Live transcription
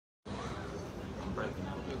breaking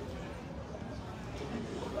up.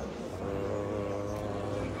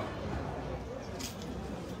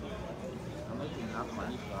 I'm making enough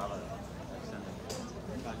money for our extended.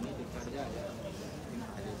 I need to cut it out.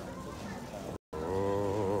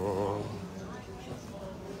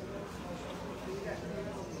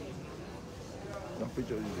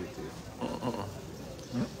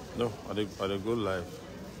 No, are they go live?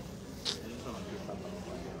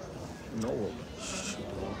 No work.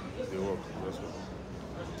 They work. That's what.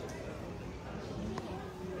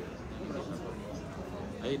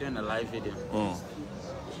 Are you doing a live video?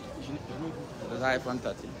 The iPhone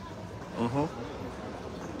 13.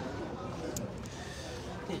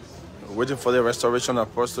 Waiting for the restoration of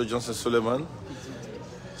Apostle Johnson Suleman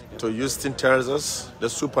to Houston, Texas, the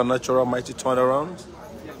supernatural mighty turnaround.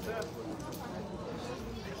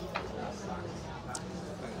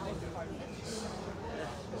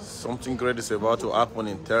 Something great is about to happen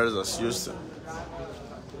in Texas, Houston.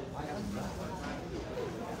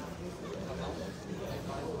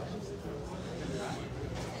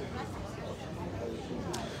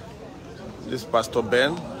 This is Pastor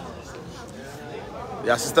Ben,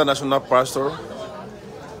 the Assistant National Pastor.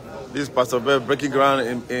 This is Pastor Ben breaking ground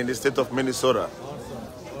in the state of Minnesota.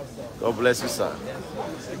 God bless you, sir.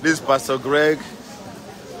 This is Pastor Greg,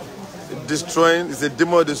 is a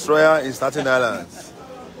demon destroyer in Staten Island.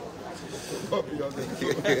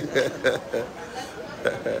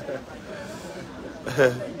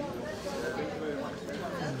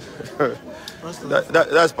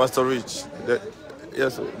 That's Pastor Rich.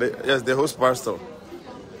 Yes, the host pastor.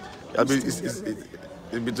 I mean, it's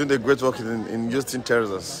been doing the great work in Houston,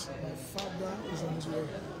 Texas.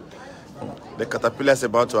 The caterpillar is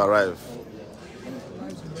about to arrive.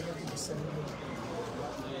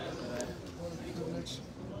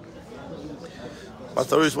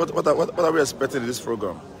 Pastor Rich, what are we expecting in this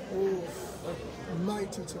program?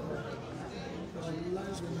 Mighty tomorrow. Our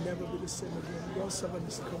lives will never be the same again. God's servant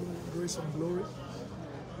is coming with grace and glory.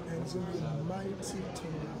 And it's going to be a mighty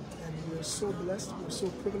turnaround. And we're so blessed, we're so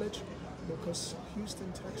privileged, because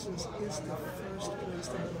Houston, Texas is the first place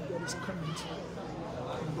the man of God is coming to.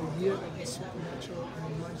 In the year of the supernatural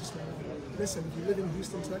and mighty turnaround. Listen, if you live in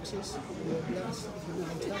Houston, Texas, you're blessed. If you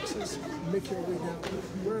live in Texas, make your way down.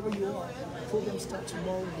 Wherever you are, the program starts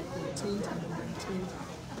tomorrow, the 14th and the 19th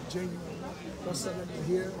of January. God's servant is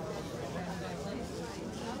here.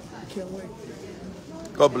 I can't wait.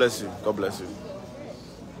 God bless you. God bless you.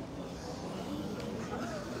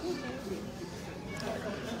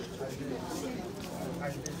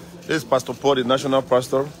 This is Pastor Paul, the national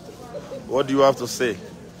pastor. What do you have to say?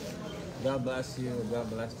 God bless you. God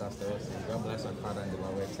bless Pastor Wilson. God bless our Father in the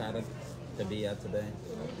Lord. We're excited to be here today.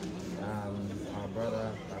 Our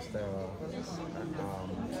brother, Pastor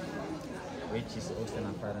Rich is hosting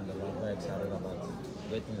our Father in the Lord. We're excited about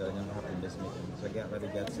great things that are going to happen in this meeting. So get ready,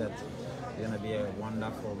 get set. It's going to be a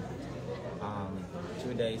wonderful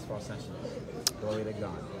 2 days, 4 sessions. Glory to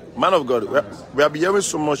God. Man of God, we have been hearing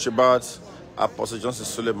so much about Apostle Johnson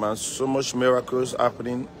Suleman, so much miracles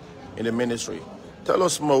happening in the ministry. Tell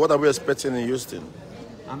us more. What are we expecting in Houston?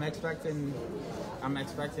 I'm expecting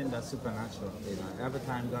the supernatural. You know, every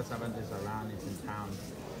time God's servant is around, it's in town.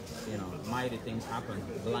 You know, mighty things happen.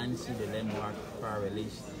 Blind see, the lame walk, fire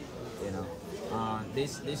released. You know,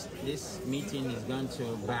 this meeting is going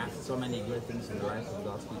to back so many great things in the lives of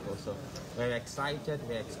God's people. So we're excited,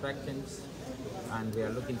 we're expectant, and we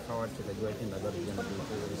are looking forward to the great thing that God is going to do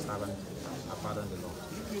through His servant, our Father in the Lord.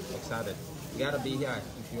 Excited. You gotta be here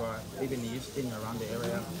if you are living in Houston, around the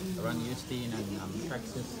area, around Houston and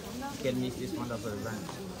Texas. You can miss this wonderful event.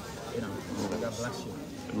 You know, God bless you.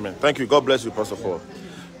 Amen. Thank you. God bless you, Pastor Paul.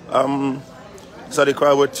 So the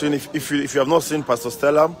crowd waiting. If you have not seen Pastor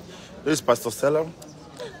Stella, this is Pastor Stella.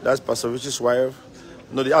 That's Pastor Rich's wife.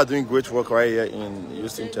 No, they are doing great work right here in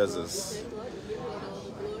Houston, Texas.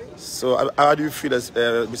 So how do you feel as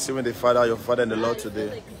receiving the Father, your Father in the Lord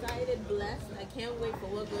today? I'm excited, blessed. I can't wait for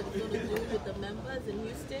what God is going to do with the members in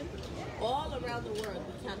Houston. All around the world,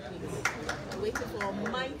 we can't wait. We're waiting for a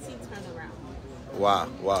mighty turnaround. Wow,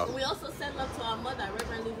 wow. We also send love to our mother,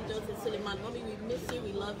 Reverend Johnson Suleman. Mommy, we miss you,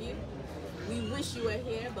 we love you. We wish you were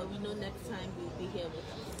here, but we know next time you'll be here with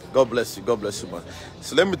us. God bless you, man.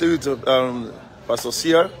 So let me take you to Pastor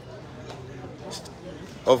Sia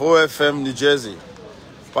of OFM, New Jersey.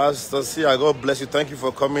 Pastor Sia, God bless you. Thank you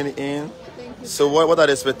for coming in. Thank you. So what are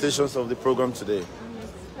the expectations of the program today? I'm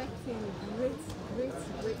expecting great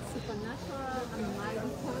supernatural and mighty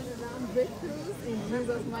turnaround breakthroughs in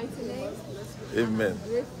Jesus' mighty name. Amen. I'm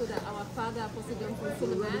grateful that our Father, Apostle Johnson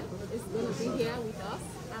Suleman, is going to be here with us,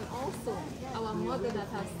 and also our mother that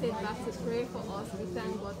has stayed back to pray for us. We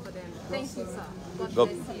thank God for them. Thank you, sir. God God,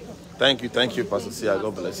 bless you. thank you, Pastor Sia.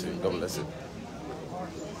 God bless you. God bless you.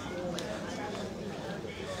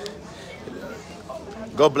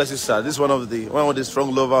 God bless you, sir. This is one of the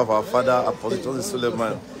strong lover of our father, Apostle Johnson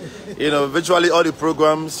Suleman. You know, virtually all the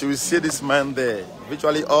programs, you will see this man there.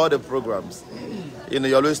 Virtually all the programs. You know,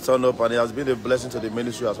 you always turn up, and it has been a blessing to the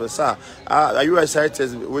ministry as well. Sir, are you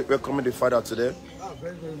excited welcoming the father today?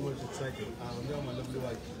 Very, very much excited. Me and my lovely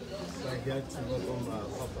wife are here to welcome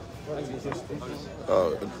Papa.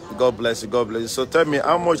 God bless you. God bless you. So tell me,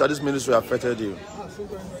 how much has this ministry affected you? So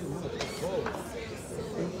very, very much. Oh,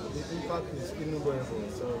 the impact is innumerable.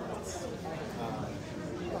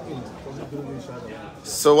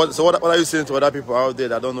 So what are you saying to other people out there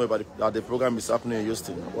that don't know about that the program is happening in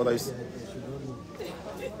Houston? What are you saying?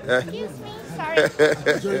 Excuse me, sorry.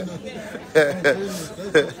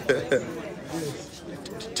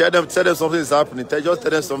 Tell them something is happening. Just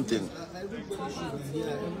tell them something. Everybody should be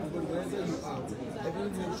here. Wherever you are,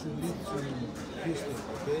 everyone should lead to Houston,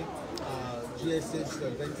 okay? GSH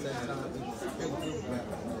Event Center,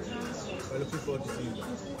 we're looking forward to seeing you.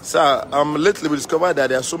 Sir, lately we discovered that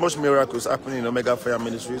there are so much miracles happening in Omega Fire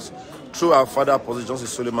Ministries through our father, Apostle Johnson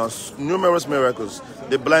Suleman. Numerous miracles.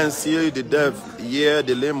 The blind see, the deaf hear,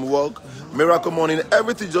 the lame walk, miracle morning,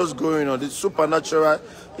 everything just going on. The supernatural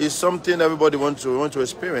is something everybody want to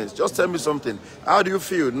experience. Just tell me something. How do you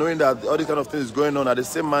feel knowing that all these kind of things is going on and the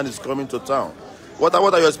same man is coming to town? What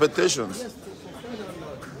are your expectations? Yes, the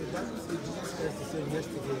Bible says Jesus Christ is the same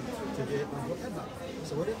yesterday, today, and forever.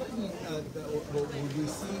 So whatever we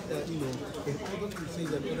see, in other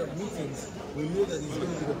crusades and other meetings, we know that it's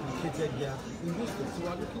going to be replicated here in Houston. So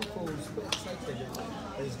we're looking forward, super excited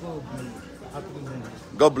that it's going to be happening here.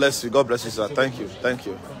 God bless you. God bless you, sir. Thank you. Thank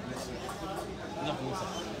you.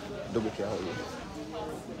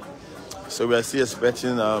 So we are still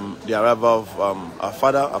expecting the arrival of our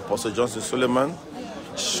father, Apostle Johnson Suleman.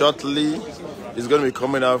 Shortly, he's going to be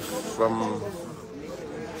coming out from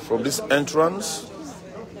this entrance.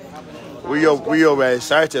 We are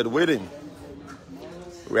excited waiting.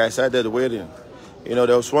 We are excited waiting. You know,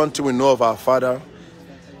 there was one thing we know of our father.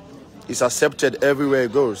 He's accepted everywhere he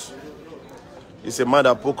goes. He's a man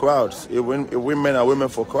that put crowds. He win men and women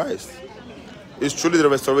for Christ. He's truly the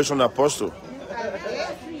restoration apostle.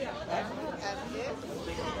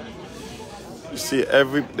 You see,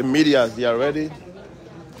 the media, they are ready.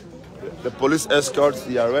 The police escorts,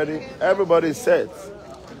 they are ready. Everybody is set.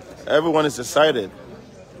 Everyone is excited.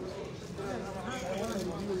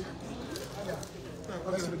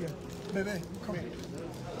 Baby, come here.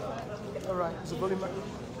 All right, so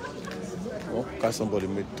Oh, can somebody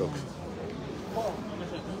make talk?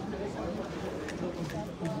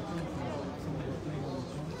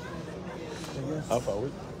 How far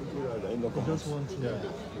away? Just want to.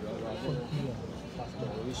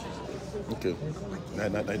 Okay. Now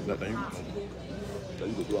you go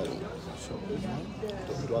do it. So,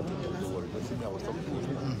 don't worry. Don't see me. I was talking to you.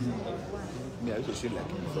 Me, I used to say like,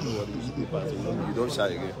 don't worry. You don't shy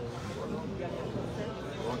again.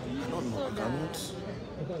 No, I cannot.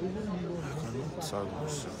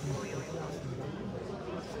 Silence.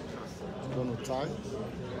 You want to tie?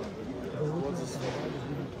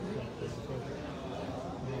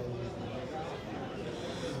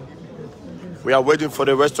 We are waiting for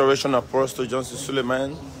the restoration of Apostle Johnson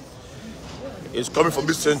Suleman. He's coming from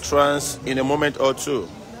this entrance in a moment or two.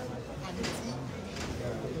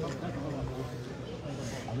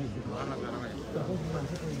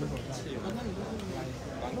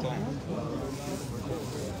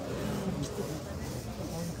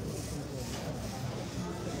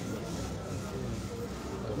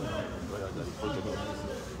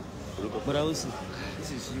 But also,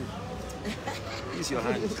 this is you. This is your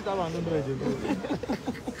hand.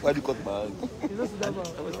 Why do you cut my hand?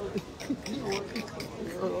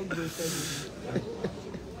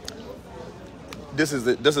 This is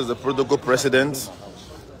the protocol president.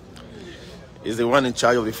 He's the one in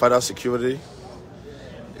charge of the father's security.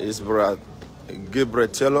 It's Brad Gabriel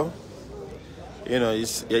Taylor. You know,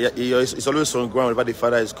 he's always on ground whenever the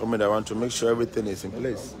father is coming around to make sure everything is in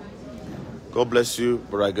place. God bless you,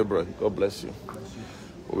 Brad Gabriel. God bless you.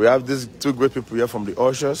 We have these two great people here from the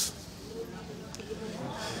ushers.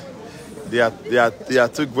 They are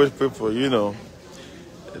two great people, you know.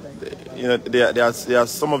 They are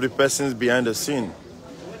some of the persons behind the scene.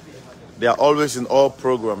 They are always in all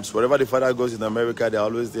programs. Wherever the father goes in America, they are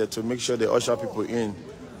always there to make sure they usher people in.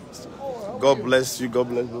 God bless you. God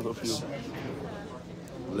bless both of you.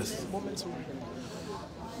 Bless.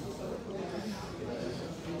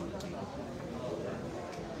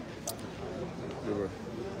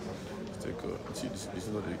 See, this is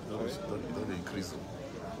not the increase.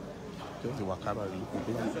 Just the Wakana, everything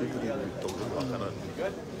we talk about Wakana.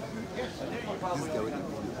 This guy, when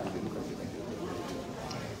they look at it.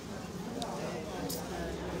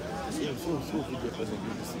 Yeah, so good the person do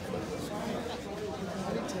this thing.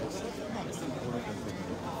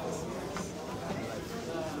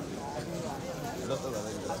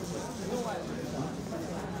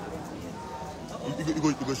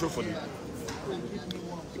 You go show for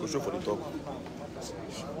the top.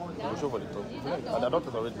 You go show for the top. And the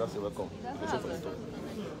doctors already say welcome. You go show for the top.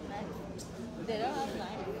 They don't have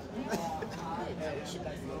time.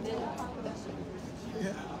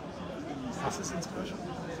 This is inspiration.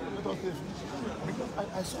 Because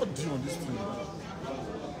I saw D on this thing.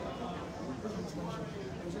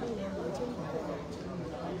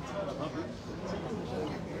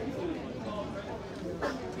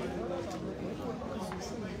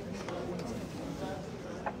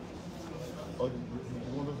 Oh, you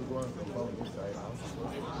want us to go and confirm this side now?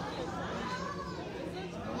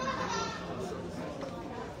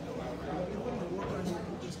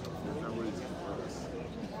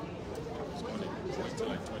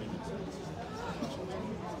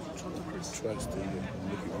 Try to stay here and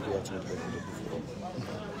make it go out to the before.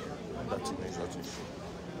 That's an exotic.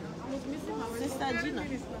 Sister Gina.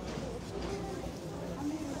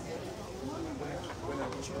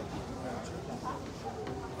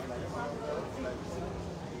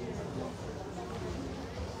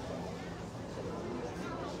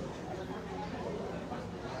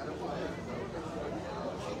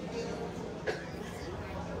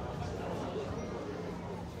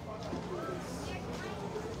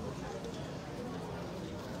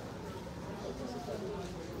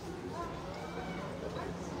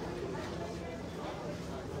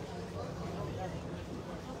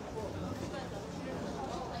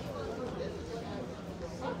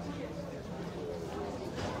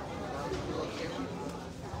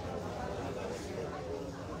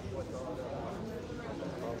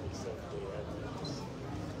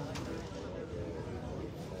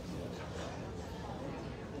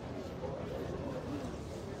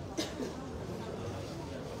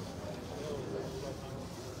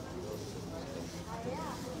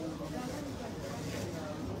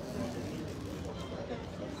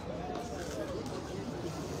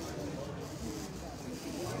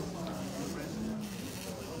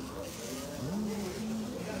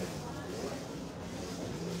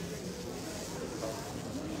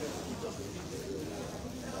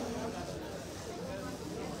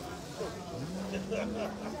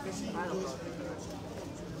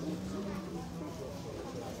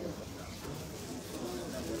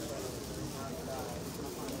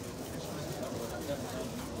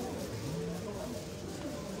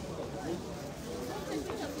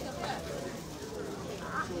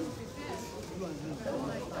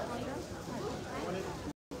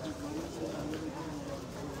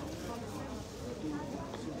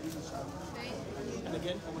 And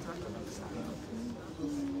again, one more time.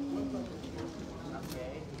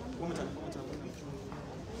 One more time.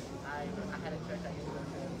 I had a church I used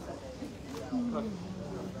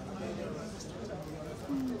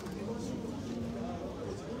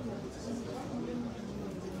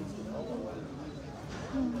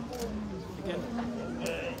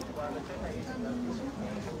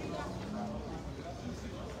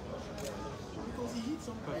Because he hit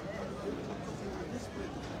somebody.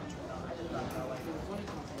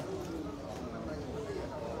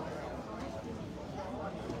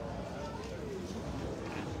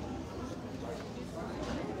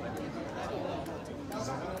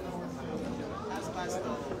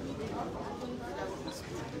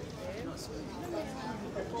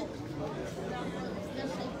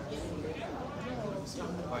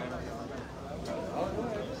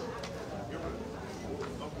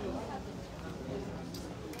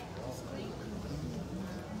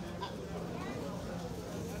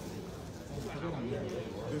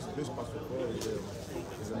 This passport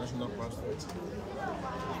is a national passport.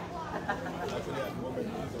 Actually, at the moment,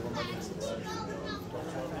 it's a Roman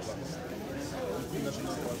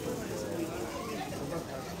national passport.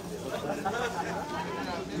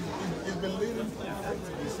 It's been leading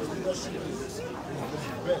his leadership is the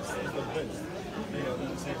best. It's the best. You know,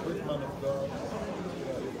 he's a great man of God.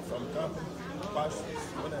 From Catholic pastors.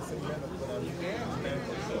 When I say men of God, I mean men of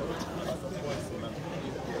God. Pastor Boyce,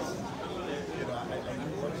 I do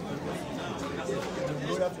what he does. He's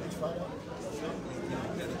loyal to his father.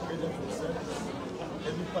 He's created for himself.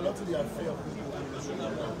 And he piloted the affair of people in the nation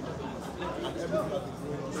and everything has been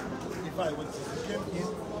going on. In fact, when he came in,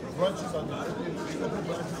 branches on the different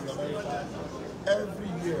branches in America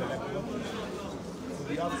every year, like so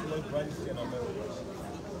we have so much branches in America.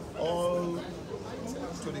 All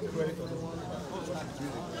to the credit of the one who is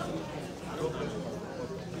doing it. God bless you.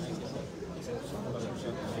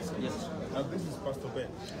 Yes. And this is Pastor Ben.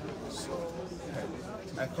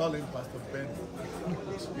 I call him Pastor Ben.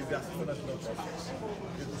 He's the assistant national prophet.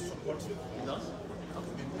 He's the support. He does?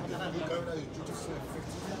 The Uganda is due to so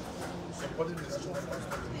effective. Supporting the students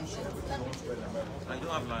contribution with the non-spend. I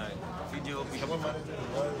don't have like video. We don't have like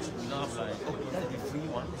that's the free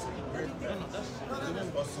one. It's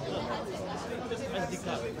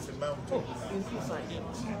a man Inside there.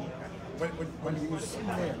 when he was sitting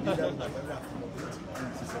there, he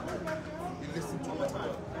listen to them.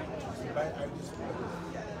 He buy ideas from them.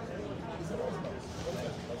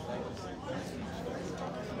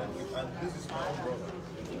 And this is my own brother,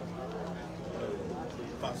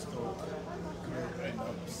 Pastor Greg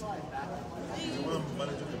Reynolds. He's the one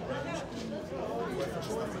managing the branch in Western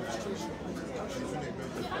State Administration. He's doing a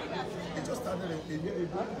great job. He just started a year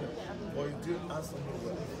ago, but he did answer me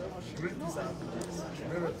well. Great things are happening.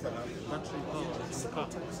 Miracles are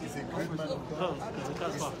happening. He's a great man of God. He's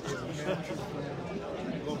a man.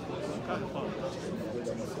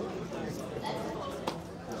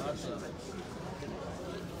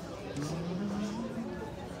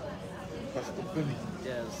 Pastor Benny.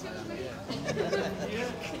 Yes.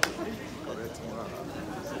 Correct.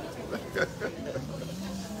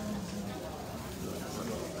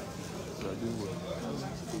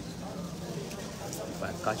 If I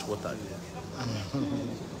catch water here.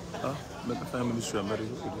 Make a family ministry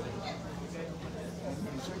America.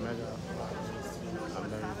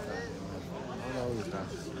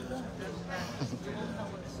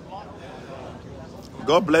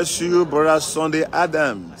 God bless you, brother Sunday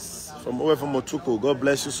Adams from Otuko. God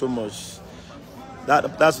bless you so much.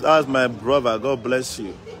 That's my brother. God bless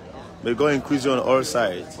you. May God increase you on all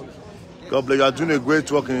sides. God bless you. You are doing a great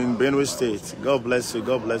work in Benue State. God bless you.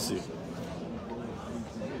 God bless you.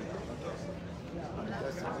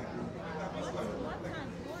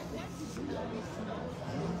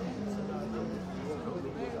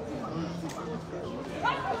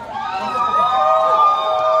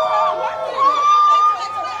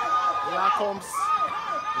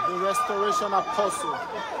 Restoration Apostle.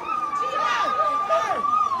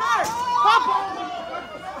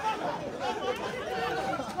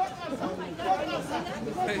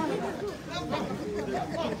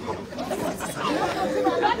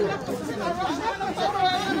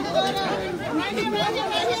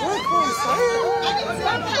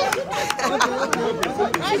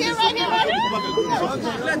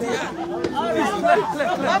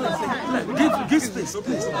 Give space,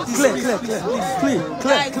 please. Clear.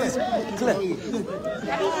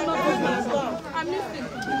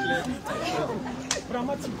 I'm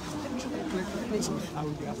listening.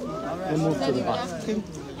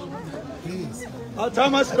 Our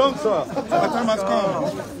time has come, sir. Our time has come.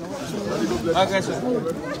 Okay, sir.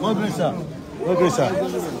 No grace, sir. No grace, sir.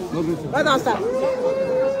 No grace, sir. Right on, sir.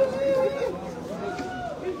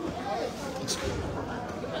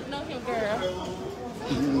 Know him, girl.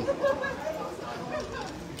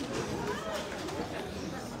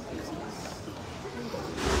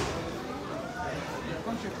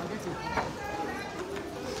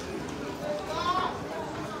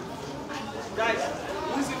 Guys,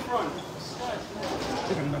 who's in front?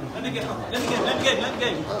 Let me get.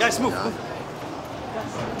 Guys, move.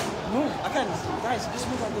 Move. I can't. Guys, just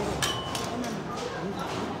move out there.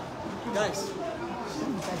 Guys,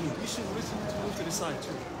 you should move to the side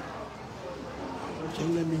too. Okay,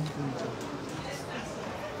 let me go.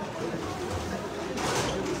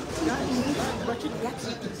 Guys,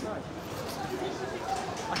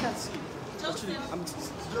 I can't see. Actually,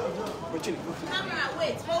 Camera,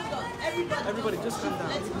 wait, hold on. everybody just calm down.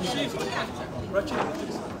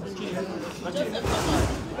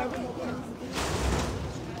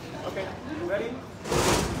 Okay, ready?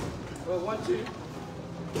 Well, 1, 2.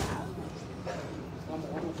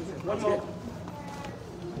 One more.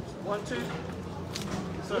 1, 2.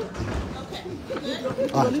 Sir.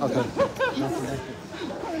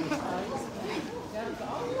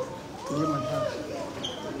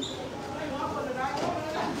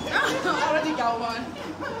 I already got one.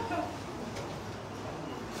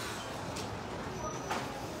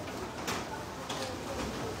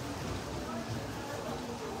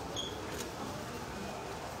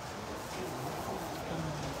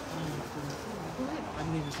 I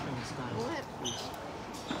need to spend this time.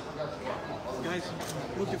 Guys,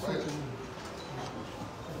 look your phone to me.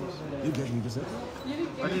 You get me, just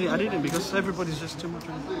I didn't because everybody's just too much.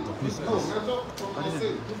 I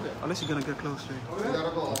didn't. Unless you're gonna get close to it.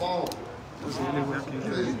 That's the only way I can do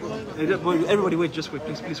it. Everybody wait, just wait.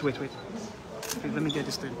 Please wait. Okay, let me get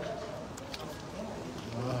this thing.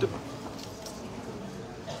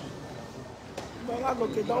 Well,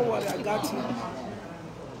 okay, don't worry, I got you.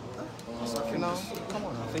 You know, come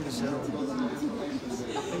on, I think it's zero.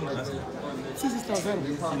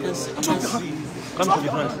 Yes. Come to the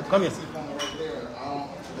front. Come here.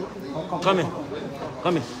 Come here.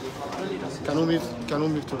 Come here. Can we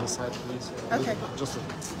move to the side, please? Okay. Just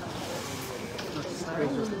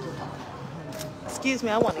Excuse me,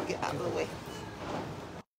 I want to get out of the way.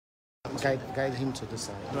 guide him to the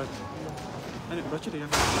side. Right. But you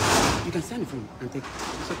can stand in front and take it.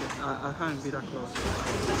 It's okay. I can't be that close.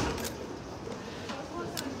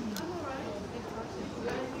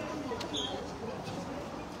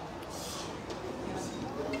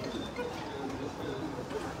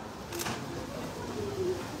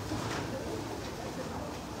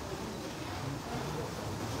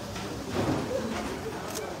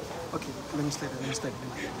 Okay, let me stay there.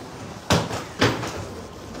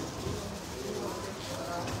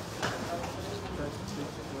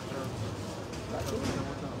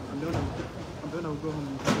 I'm going to go home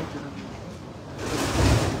and talk to them.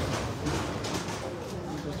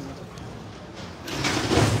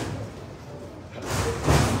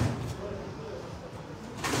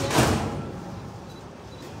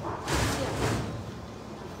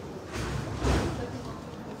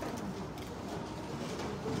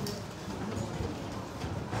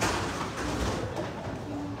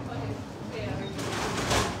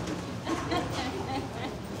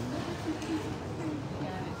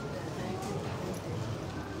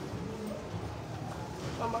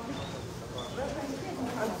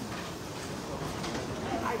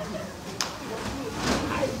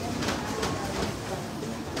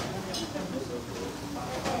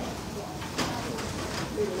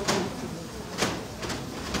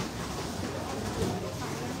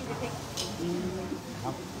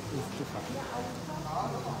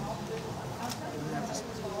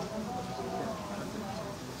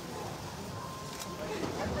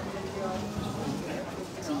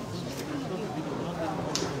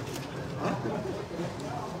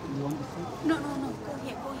 No. Go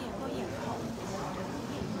here.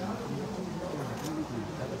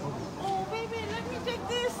 Oh, baby, let me take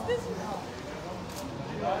this.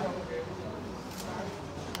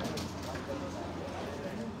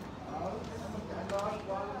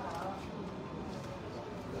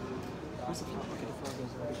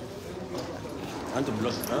 And to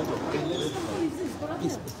block.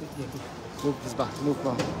 Move this back. Move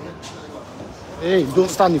back. Hey, don't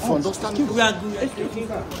stand in front. Don't stand in front. We are good. To your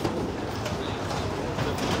left.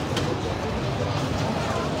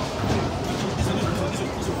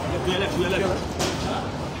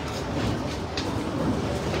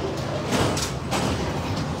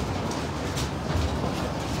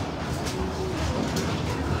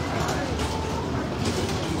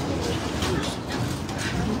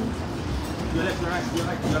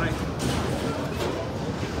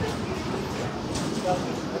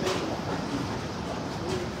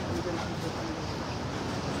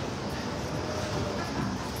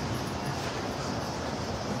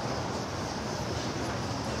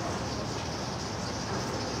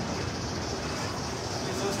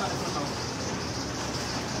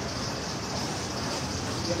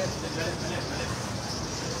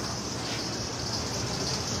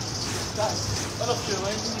 You're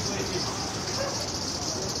right.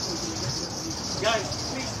 Guys,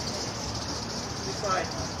 please. This side.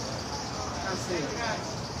 Can't see.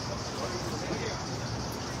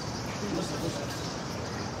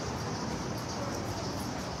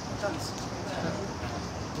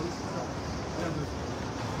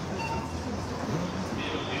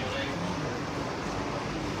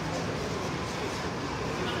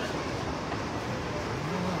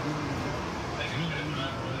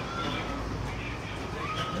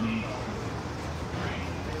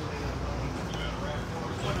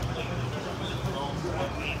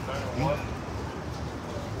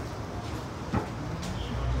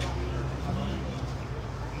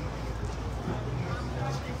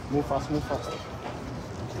 Move fast.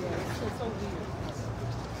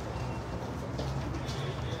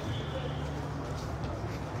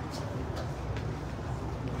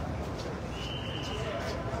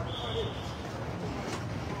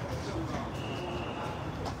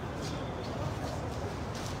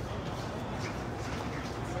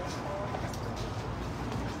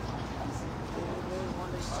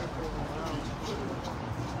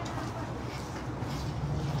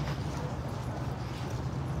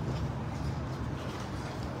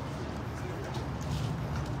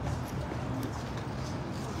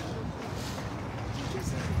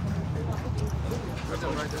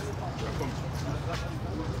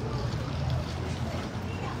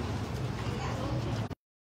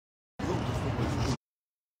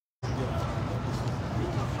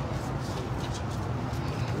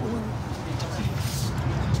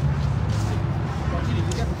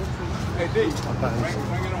 right there.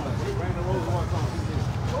 Bring it on. Bring the rose water on.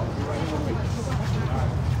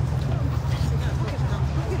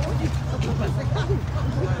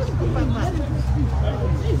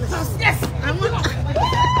 Yes, I want.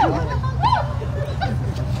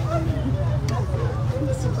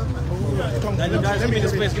 Give me the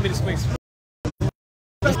space. Give me the space.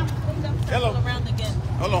 Hello.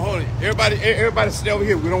 Hold on. Everybody stay over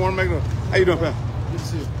here. We don't want to make no. How you doing, pal? Good to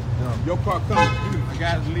see you. Your car coming. My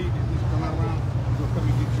guys leave. He's coming around. He's gonna come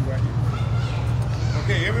and get you right here.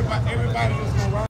 Okay, everybody just gonna ride.